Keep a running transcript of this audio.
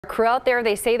Crew out there,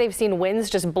 they say they've seen winds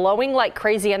just blowing like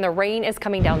crazy and the rain is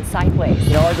coming down sideways.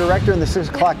 You know, our director in the 6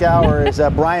 o'clock hour is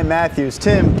Brian Matthews.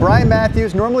 Tim, Brian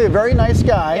Matthews, normally a very nice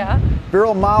guy,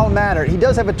 very mild-mannered. He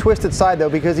does have a twisted side, though,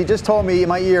 because he just told me in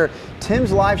my ear,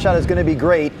 Tim's live shot is going to be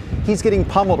great. He's getting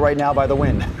pummeled right now by the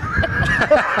wind.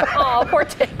 Oh, poor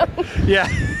Tim. Yeah.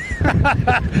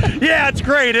 Yeah, it's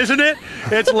great, isn't it?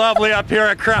 It's lovely up here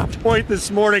at Crown Point this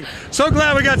morning. So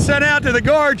glad we got sent out to the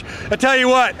gorge. I tell you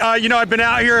what, you know, I've been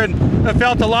out here and I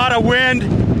felt a lot of wind.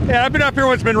 And I've been up here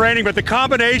when it's been raining, but the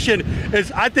combination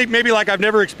is, I think, maybe like I've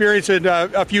never experienced it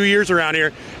a few years around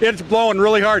here. It's blowing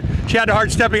really hard. Chad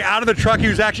hard stepping out of the truck. He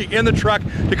was actually in the truck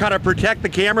to kind of protect the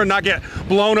camera and not get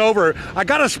blown over. I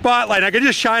got a spotlight. I could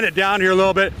just shine it down here a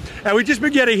little bit. And we've just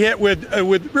been getting hit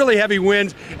with really heavy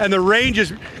winds, and the rain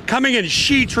just coming in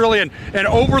sheets, really, and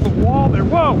over the wall there.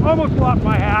 Whoa, almost lost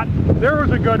my hat. There was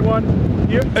a good one.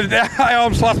 I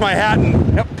almost lost my hat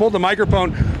and pulled the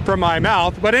microphone from my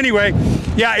mouth. But anyway,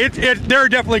 yeah, there are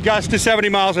definitely gusts to 70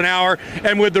 miles an hour,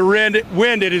 and with the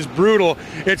wind, it is brutal.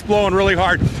 It's blowing really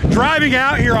hard. Driving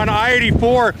out here on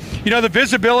I-84, you know, the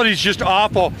visibility is just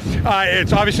awful.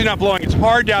 It's obviously not blowing. It's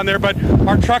hard down there, but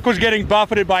our truck was getting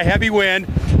buffeted by heavy wind,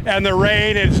 and the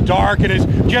rain, it's dark, and it's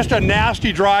just a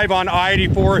nasty drive on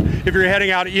I-84 if you're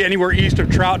heading out anywhere east of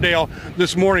Troutdale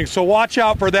this morning. So watch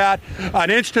out for that. 1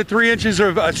 inch to 3 inches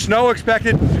of snow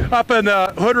expected up in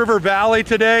the Hood River Valley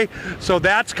today, so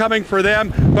that's coming for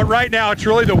them. But right now, it's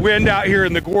really the wind out here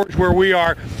in the gorge where we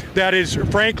are that is,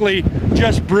 frankly,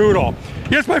 just brutal.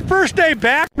 It's my first day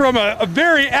back from a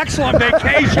very excellent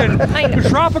vacation,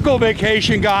 tropical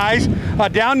vacation, guys,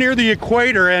 down near the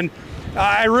equator, and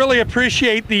I really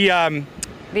appreciate the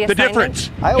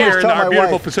difference here in our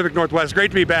beautiful Pacific Northwest.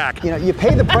 Great to be back. You know, you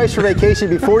pay the price for vacation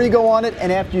before you go on it and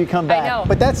after you come back. I know.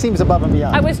 But that seems above and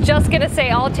beyond. I was just going to say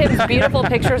all Tim's beautiful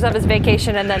pictures of his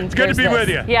vacation, and then it's good to be with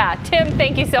you. Yeah, Tim,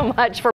 thank you so much for